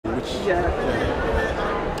Yeah.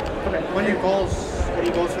 Okay. What are your goals? What are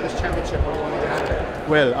your goals for this championship? What do you want to get out of it?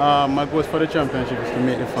 Well, my goals for the championship is to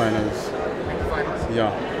make the finals. Make the finals?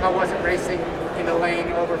 Yeah. How was it racing in the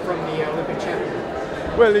lane over from the Olympic champion?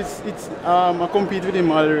 Well, I competed with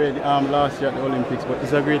him already last year at the Olympics, but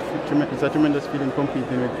it's a tremendous feeling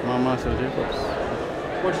competing with my Marcel Jacobs.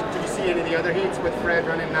 Did you see any of the other heats with Fred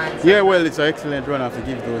running 9? Yeah, well, it's an excellent run. I have to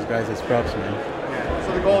give those guys a props, man. Yeah.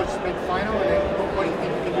 So the goal is just make the final, and then what do you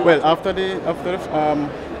think you can do? Well, after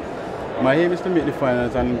my aim is to make the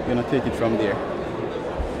finals and gonna take it from there.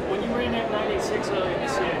 When you ran at 986 earlier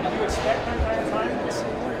this year, did you expect that kind of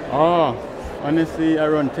time? Oh, honestly, I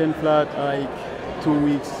run 10 flat like 2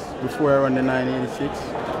 weeks before I run the 986,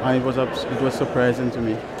 and it was surprising to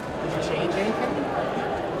me. Did you change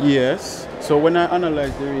anything? Yes. So when I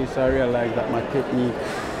analyzed the race, I realized that my technique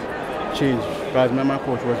changed because my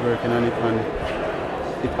coach was working on it, and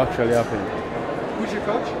it actually happened. Who's your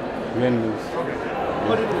coach? Glenn Lewis. Okay.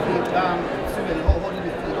 What did it feel, Seville, how did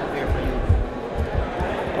it feel out there for you?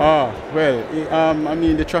 Well, I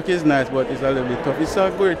mean, the track is nice, but it's a little bit tough. It's a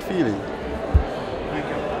great feeling.